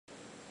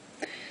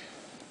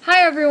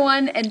Hi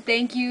everyone, and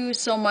thank you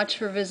so much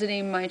for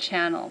visiting my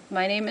channel.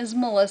 My name is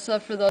Melissa,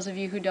 for those of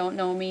you who don't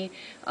know me.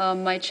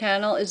 My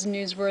channel is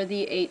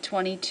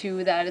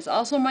Newsworthy822. That is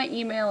also my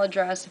email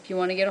address. If you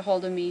want to get a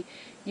hold of me,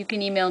 you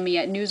can email me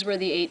at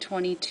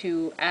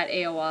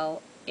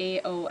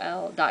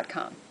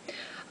newsworthy822@AOL.com.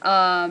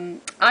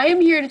 I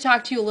am here to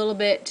talk to you a little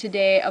bit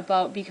today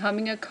about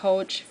becoming a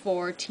coach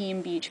for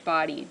Team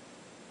Beachbody,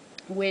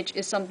 which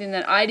is something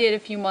that I did a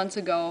few months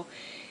ago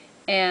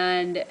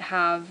and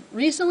have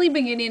recently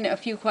been getting a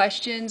few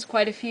questions,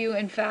 quite a few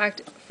in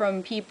fact,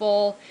 from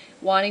people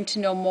wanting to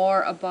know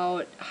more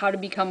about how to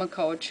become a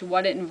coach,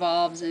 what it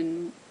involves,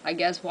 and I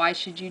guess why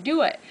should you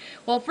do it.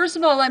 Well, first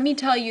of all, let me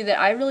tell you that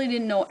I really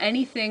didn't know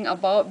anything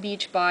about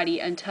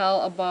Beachbody until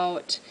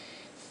about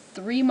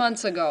 3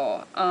 months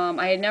ago.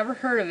 I had never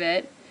heard of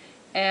it,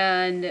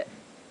 and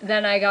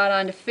then I got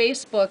onto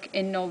Facebook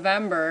in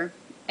November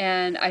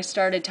and I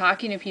started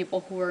talking to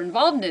people who were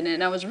involved in it,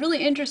 and I was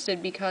really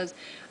interested because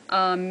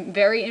I'm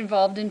very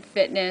involved in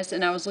fitness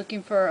and I was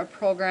looking for a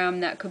program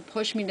that could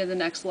push me to the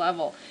next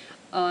level.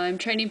 I'm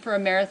training for a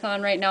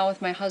marathon right now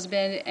with my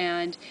husband,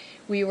 and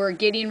we were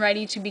getting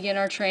ready to begin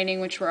our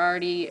training, which we're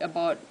already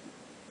about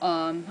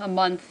a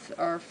month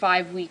or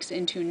 5 weeks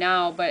into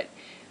now, but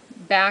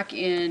back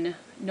in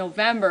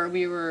November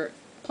we were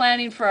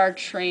planning for our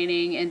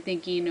training and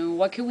thinking,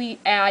 what can we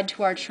add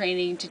to our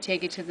training to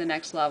take it to the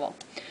next level?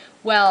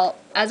 Well,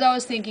 as I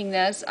was thinking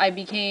this, I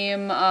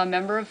became a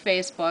member of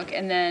Facebook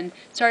and then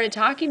started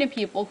talking to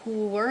people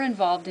who were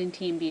involved in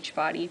Team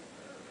Beachbody.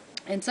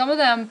 And some of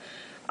them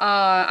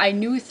I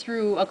knew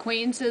through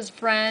acquaintances,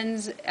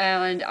 friends,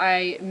 and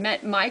I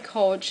met my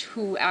coach,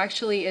 who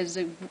actually is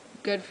a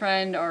good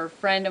friend or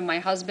friend of my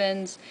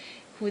husband's,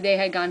 who they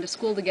had gone to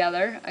school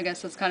together. I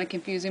guess that's kind of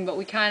confusing, but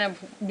we kind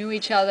of knew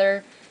each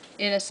other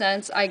in a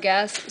sense, I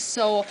guess.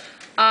 So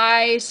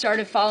I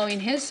started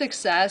following his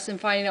success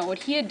and finding out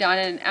what he had done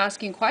and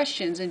asking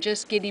questions and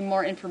just getting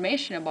more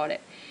information about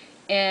it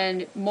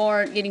and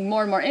getting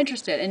more and more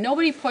interested. And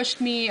nobody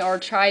pushed me or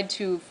tried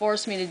to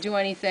force me to do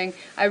anything.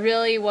 I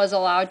really was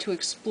allowed to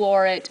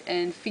explore it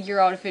and figure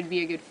out if it'd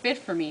be a good fit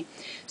for me.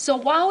 So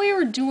while we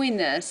were doing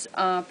this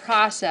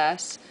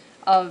process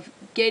of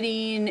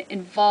getting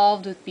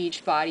involved with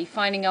Beachbody,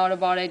 finding out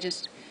about it,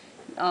 just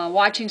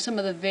watching some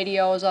of the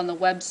videos on the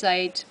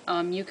website,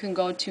 you can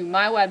go to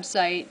my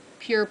website,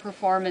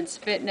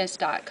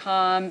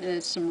 pureperformancefitness.com.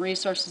 There's some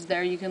resources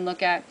there you can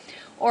look at,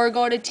 or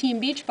go to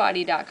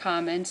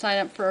teambeachbody.com and sign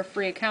up for a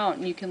free account,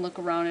 and you can look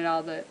around at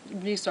all the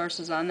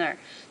resources on there.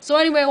 So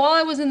anyway, while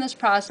I was in this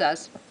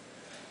process,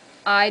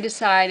 I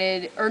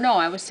decided, or no,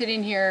 I was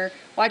sitting here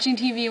watching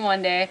TV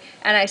one day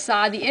and I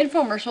saw the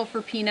infomercial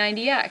for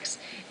P90X,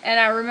 and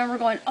I remember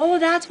going, oh,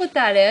 that's what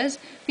that is,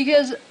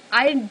 because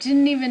I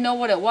didn't even know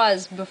what it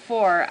was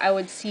before. I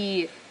would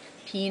see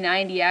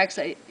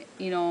P90X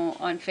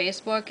on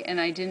Facebook,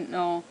 and I didn't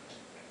know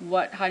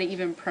how to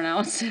even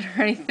pronounce it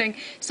or anything.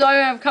 So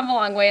I've come a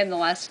long way in the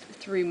last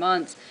 3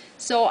 months.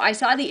 So I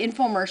saw the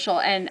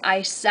infomercial and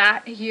I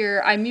sat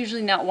here. I'm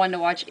usually not one to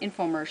watch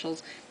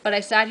infomercials, but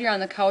I sat here on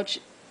the couch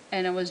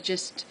and I was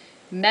just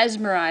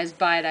mesmerized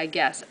by it, I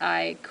guess.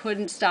 I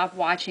couldn't stop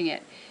watching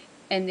it.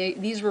 And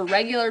these were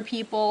regular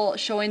people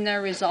showing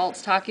their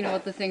results, talking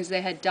about the things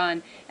they had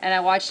done, and I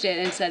watched it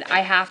and said,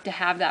 I have to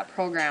have that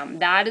program.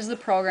 That is the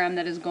program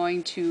that is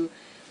going to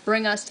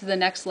bring us to the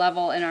next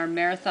level in our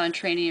marathon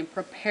training and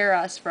prepare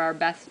us for our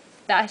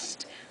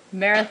best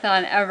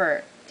marathon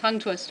ever. Tongue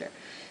twister.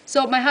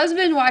 So my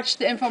husband watched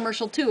the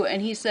infomercial too,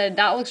 and he said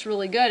that looks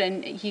really good,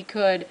 and he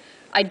could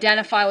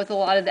identify with a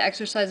lot of the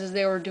exercises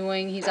they were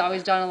doing. He's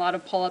always done a lot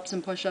of pull-ups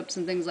and push-ups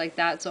and things like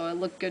that, so it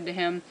looked good to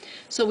him.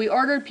 So we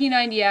ordered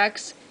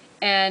P90X,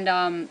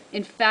 and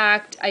in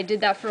fact I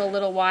did that for a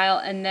little while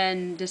and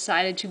then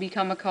decided to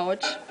become a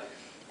coach.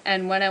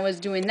 And when I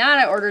was doing that,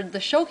 I ordered the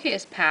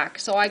Showcase pack,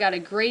 so I got a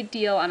great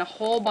deal on a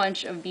whole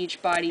bunch of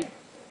Beachbody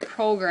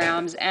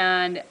programs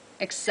and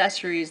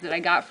accessories that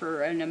I got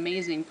for an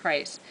amazing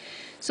price.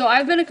 So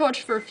I've been a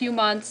coach for a few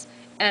months,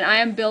 and I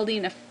am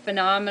building a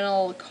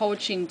phenomenal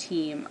coaching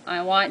team.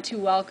 I want to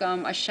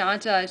welcome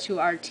Ashanta to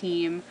our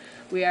team.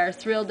 We are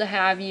thrilled to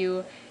have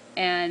you,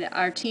 and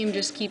our team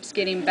just keeps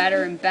getting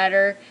better and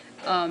better.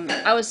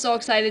 I was so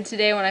excited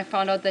today when I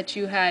found out that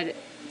you had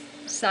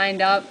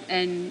signed up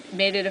and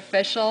made it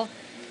official,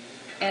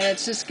 and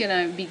it's just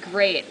gonna be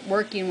great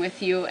working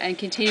with you and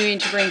continuing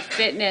to bring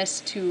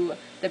fitness to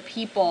the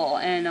people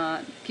and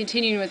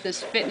continuing with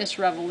this fitness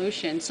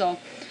revolution. So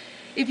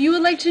if you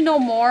would like to know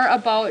more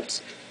about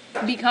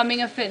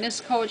becoming a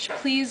fitness coach,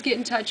 please get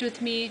in touch with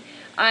me.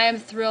 I am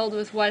thrilled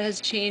with what has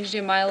changed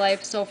in my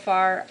life so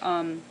far,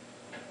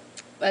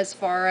 as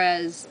far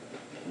as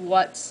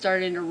what's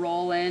starting to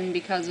roll in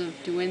because of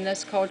doing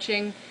this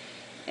coaching.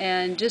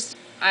 And just,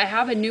 I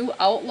have a new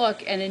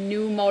outlook and a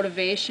new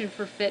motivation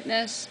for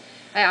fitness.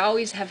 I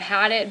always have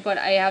had it, but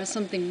I have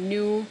something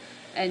new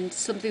and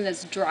something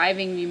that's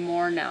driving me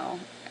more now.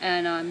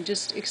 and I'm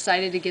just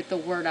excited to get the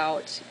word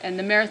out. And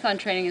the marathon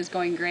training is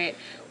going great.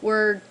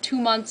 We're 2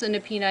 months into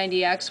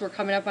P90X. We're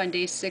coming up on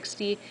day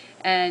 60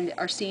 and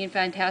are seeing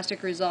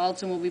fantastic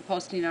results, and we'll be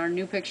posting our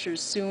new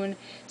pictures soon.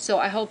 So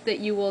I hope that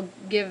you will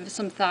give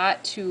some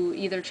thought to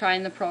either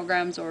trying the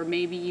programs or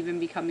maybe even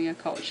becoming a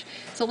coach.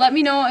 So let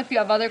me know if you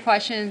have other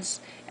questions,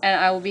 and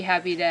I will be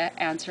happy to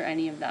answer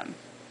any of them.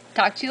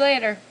 Talk to you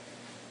later.